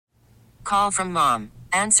Call from mom.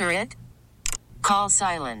 Answer it. Call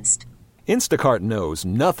silenced. Instacart knows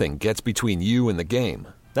nothing gets between you and the game.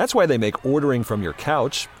 That's why they make ordering from your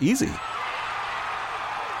couch easy.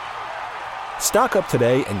 Stock up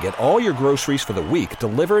today and get all your groceries for the week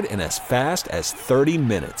delivered in as fast as 30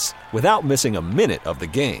 minutes without missing a minute of the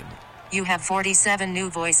game. You have 47 new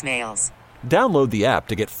voicemails. Download the app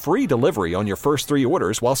to get free delivery on your first 3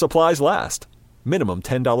 orders while supplies last. Minimum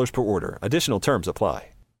 $10 per order. Additional terms apply.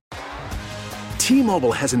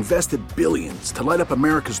 T-Mobile has invested billions to light up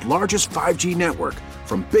America's largest 5G network,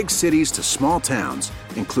 from big cities to small towns,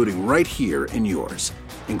 including right here in yours.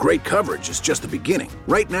 And great coverage is just the beginning.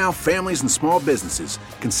 Right now, families and small businesses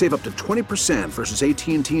can save up to 20% versus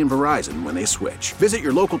AT&T and Verizon when they switch. Visit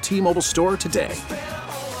your local T-Mobile store today.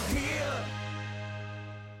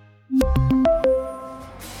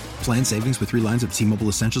 Plan savings with 3 lines of T-Mobile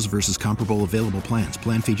Essentials versus comparable available plans.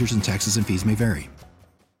 Plan features and taxes and fees may vary.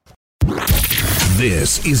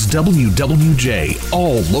 This is WWJ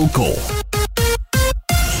All Local.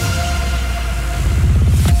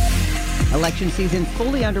 Election season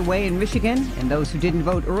fully underway in Michigan, and those who didn't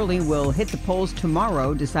vote early will hit the polls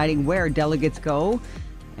tomorrow, deciding where delegates go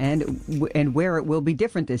and where it will be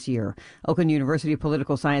different this year. Oakland University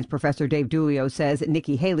political science professor Dave Dulio says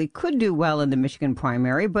Nikki Haley could do well in the Michigan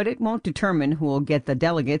primary, but it won't determine who will get the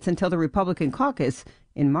delegates until the Republican caucus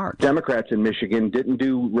in March. Democrats in Michigan didn't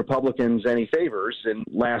do Republicans any favors. And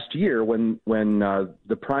last year, when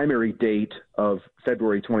the primary date of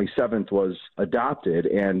February 27th was adopted,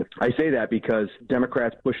 and I say that because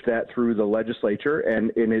Democrats pushed that through the legislature,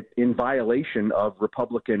 and in violation of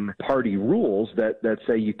Republican Party rules that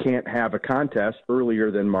say you can't have a contest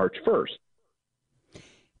earlier than March 1st.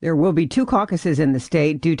 There will be 2 caucuses in the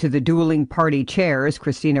state due to the dueling party chairs,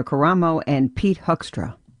 Christina Caramo and Pete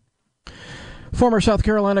Huckstra. Former South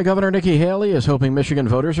Carolina Governor Nikki Haley is hoping Michigan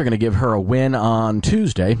voters are going to give her a win on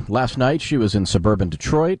Tuesday. Last night, she was in suburban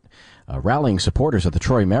Detroit, rallying supporters at the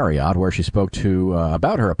Troy Marriott, where she spoke to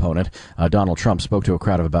about her opponent. Donald Trump spoke to a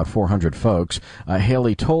crowd of about 400 folks.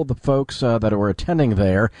 Haley told the folks that were attending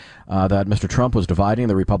there that Mr. Trump was dividing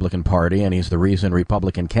the Republican Party, and he's the reason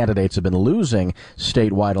Republican candidates have been losing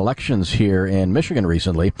statewide elections here in Michigan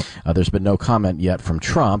recently. There's been no comment yet from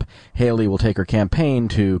Trump. Haley will take her campaign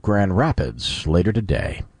to Grand Rapids later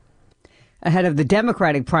today. Ahead of the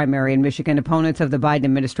Democratic primary in Michigan, opponents of the Biden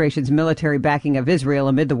administration's military backing of Israel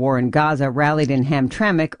amid the war in Gaza rallied in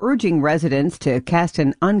Hamtramck, urging residents to cast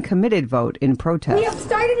an uncommitted vote in protest. We have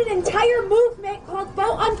started an entire movement called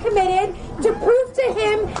Vote Uncommitted to prove to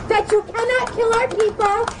him that you cannot kill our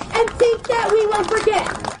people and think that we will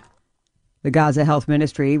forget. The Gaza Health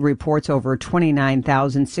Ministry reports over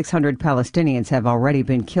 29,600 Palestinians have already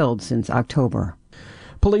been killed since October.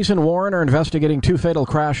 Police in Warren are investigating 2 fatal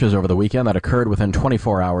crashes over the weekend that occurred within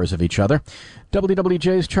 24 hours of each other.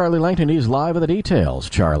 WWJ's Charlie Langton, he's live with the details.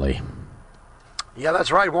 Charlie. Yeah,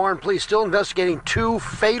 that's right, Warren. Police still investigating 2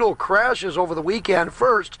 fatal crashes over the weekend.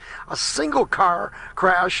 First, a single car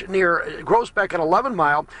crash near Groesbeck at 11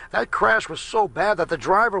 Mile. That crash was so bad that the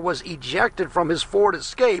driver was ejected from his Ford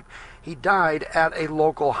Escape. He died at a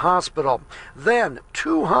local hospital. Then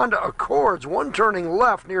 2 Honda Accords, one turning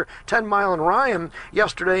left near 10 Mile and Ryan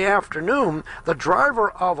yesterday afternoon. The driver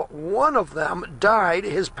of one of them died.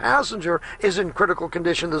 His passenger is in critical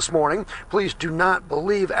condition this morning. Police do not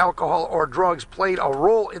believe alcohol or drugs played a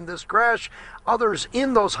role in this crash. Others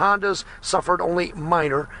in those Hondas suffered only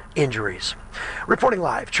minor injuries. Reporting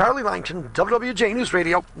live, Charlie Langton, WWJ News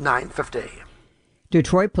Radio 950.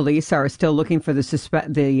 Detroit police are still looking for the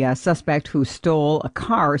suspect who stole a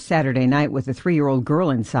car Saturday night with a 3-year-old girl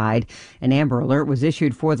inside. An Amber Alert was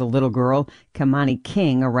issued for the little girl, Kamani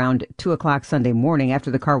King, around 2 o'clock Sunday morning after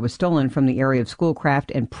the car was stolen from the area of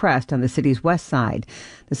Schoolcraft and Prest on the city's west side.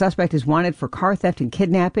 The suspect is wanted for car theft and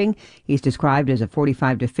kidnapping. He's described as a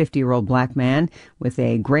 45 to 50-year-old black man with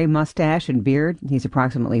a gray mustache and beard. He's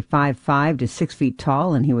approximately 5'5" to 6 feet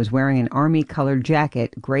tall, and he was wearing an army-colored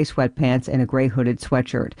jacket, gray sweatpants, and a gray hooded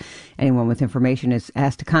sweatshirt. Anyone with information is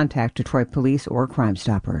asked to contact Detroit Police or Crime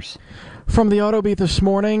Stoppers. From the Auto Beat this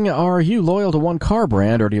morning, are you loyal to one car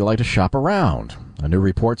brand or do you like to shop around? A new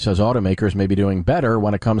report says automakers may be doing better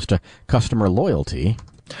when it comes to customer loyalty.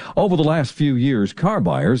 Over the last few years, car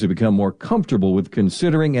buyers have become more comfortable with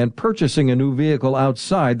considering and purchasing a new vehicle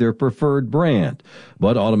outside their preferred brand.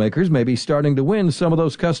 But automakers may be starting to win some of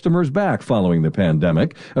those customers back following the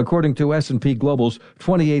pandemic, according to S&P Global's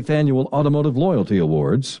 28th Annual Automotive Loyalty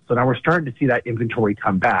Awards. So now we're starting to see that inventory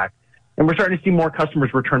come back, and we're starting to see more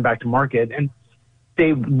customers return back to market and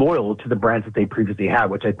stay loyal to the brands that they previously had,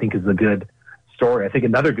 which I think is a good story. I think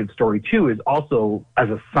another good story, too, is also as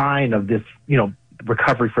a sign of this,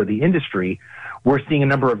 recovery for the industry, we're seeing a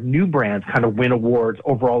number of new brands kind of win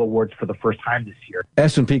overall awards for the first time this year.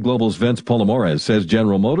 S&P Global's Vince Polomores says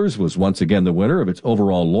General Motors was once again the winner of its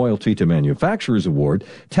overall Loyalty to Manufacturers Award.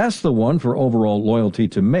 Tesla won for overall Loyalty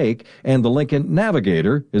to Make, and the Lincoln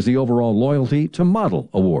Navigator is the overall Loyalty to Model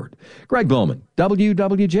Award. Greg Bowman,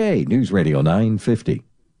 WWJ News Radio 950.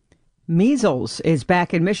 Measles is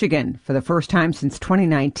back in Michigan for the first time since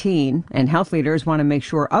 2019, and health leaders want to make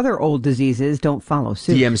sure other old diseases don't follow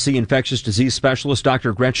suit. DMC infectious disease specialist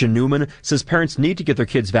Dr. Gretchen Newman says parents need to get their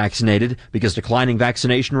kids vaccinated because declining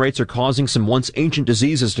vaccination rates are causing some once ancient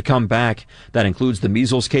diseases to come back. That includes the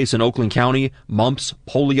measles case in Oakland County, mumps,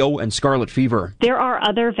 polio, and scarlet fever. There are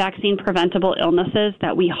other vaccine preventable illnesses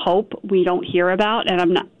that we hope we don't hear about, and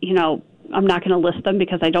I'm not going to list them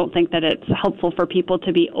because I don't think that it's helpful for people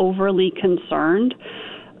to be overly concerned.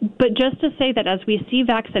 But just to say that as we see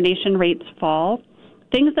vaccination rates fall,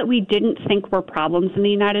 things that we didn't think were problems in the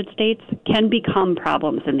United States can become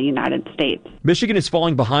problems in the United States. Michigan is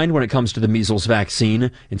falling behind when it comes to the measles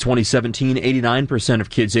vaccine. In 2017, 89% of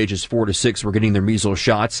kids ages 4 to 6 were getting their measles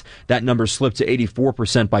shots. That number slipped to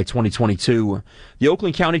 84% by 2022. The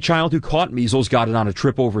Oakland County child who caught measles got it on a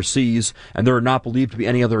trip overseas, and there are not believed to be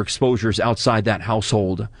any other exposures outside that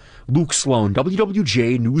household. Luke Sloan,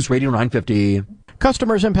 WWJ News Radio 950.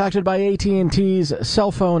 Customers impacted by AT&T's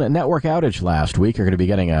cell phone network outage last week are going to be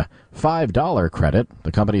getting a $5 credit.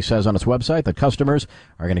 The company says on its website that customers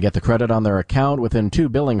are going to get the credit on their account within 2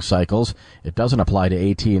 billing cycles. It doesn't apply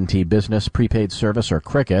to AT&T Business, Prepaid Service, or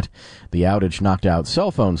Cricket. The outage knocked out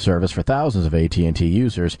cell phone service for thousands of AT&T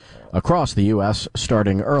users across the U.S.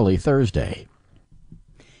 starting early Thursday.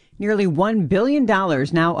 Nearly $1 billion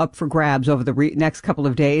now up for grabs over the next couple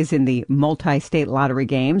of days in the multi-state lottery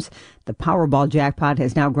games. The Powerball jackpot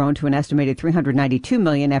has now grown to an estimated $392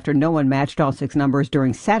 million after no one matched all 6 numbers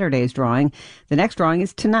during Saturday's drawing. The next drawing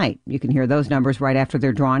is tonight. You can hear those numbers right after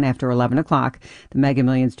they're drawn after 11 o'clock. The Mega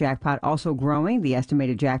Millions jackpot also growing. The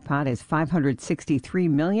estimated jackpot is $563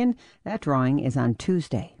 million. That drawing is on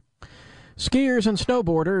Tuesday. Skiers and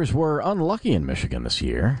snowboarders were unlucky in Michigan this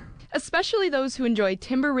year, especially those who enjoy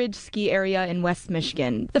Timber Ridge Ski Area in West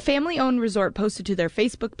Michigan. The family-owned resort posted to their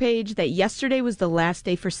Facebook page that yesterday was the last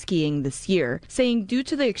day for skiing this year, saying due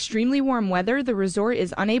to the extremely warm weather, the resort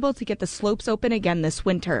is unable to get the slopes open again this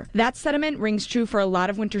winter. That sentiment rings true for a lot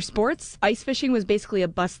of winter sports. Ice fishing was basically a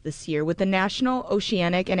bust this year, with the National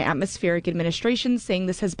Oceanic and Atmospheric Administration saying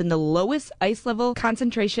this has been the lowest ice level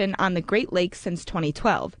concentration on the Great Lakes since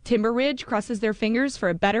 2012. Timber Ridge crosses their fingers for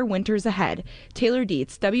a better winters ahead. Taylor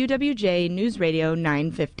Dietz, WWJ News Radio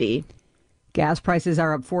 950. Gas prices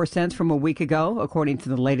are up 4 cents from a week ago. According to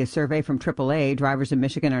the latest survey from AAA, drivers in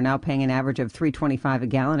Michigan are now paying an average of $3.25 a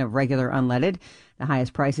gallon of regular unleaded. The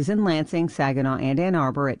highest price is in Lansing, Saginaw, and Ann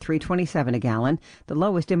Arbor at $3.27 a gallon. The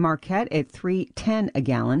lowest in Marquette at $3.10 a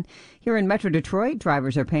gallon. Here in Metro Detroit,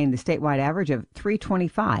 drivers are paying the statewide average of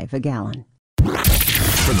 $3.25 a gallon.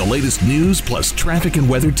 For the latest news plus traffic and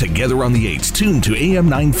weather together on the 8s, tune to AM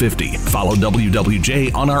 950. Follow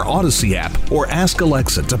WWJ on our Odyssey app or ask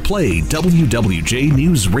Alexa to play WWJ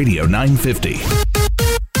News Radio 950.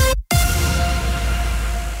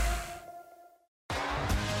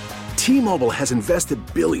 T-Mobile has invested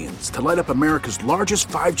billions to light up America's largest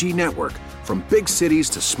 5G network, from big cities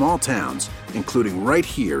to small towns, including right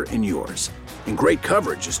here in yours. And great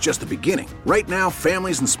coverage is just the beginning. Right now,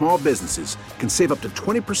 families and small businesses can save up to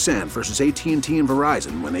 20% versus AT&T and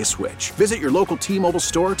Verizon when they switch. Visit your local T-Mobile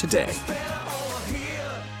store today.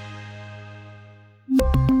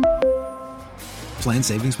 Plan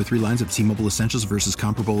savings with 3 lines of T-Mobile Essentials versus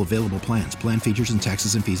comparable available plans. Plan features and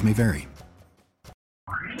taxes and fees may vary.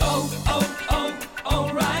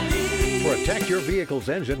 Protect your vehicle's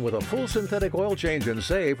engine with a full synthetic oil change and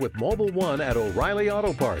save with Mobile One at O'Reilly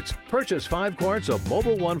Auto Parts. Purchase 5 quarts of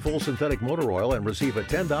Mobile One full synthetic motor oil and receive a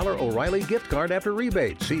 $10 O'Reilly gift card after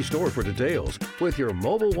rebate. See store for details. With your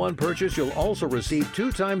Mobile One purchase, you'll also receive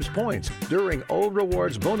 2 times points during Old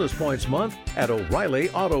Rewards Bonus Points Month at O'Reilly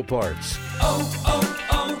Auto Parts.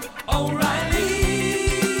 O'Reilly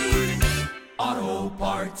Auto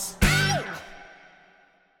Parts.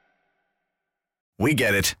 We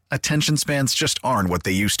get it. Attention spans just aren't what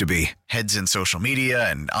they used to be. Heads in social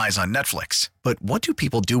media and eyes on Netflix. But what do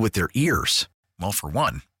people do with their ears? Well, for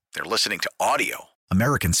one, they're listening to audio.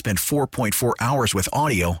 Americans spend 4.4 hours with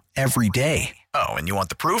audio every day. Oh, and you want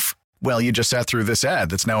the proof? Well, you just sat through this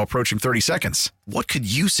ad that's now approaching 30 seconds. What could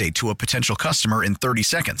you say to a potential customer in 30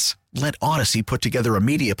 seconds? Let Odyssey put together a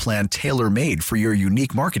media plan tailor-made for your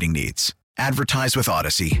unique marketing needs. Advertise with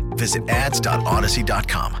Odyssey. Visit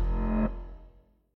ads.odyssey.com.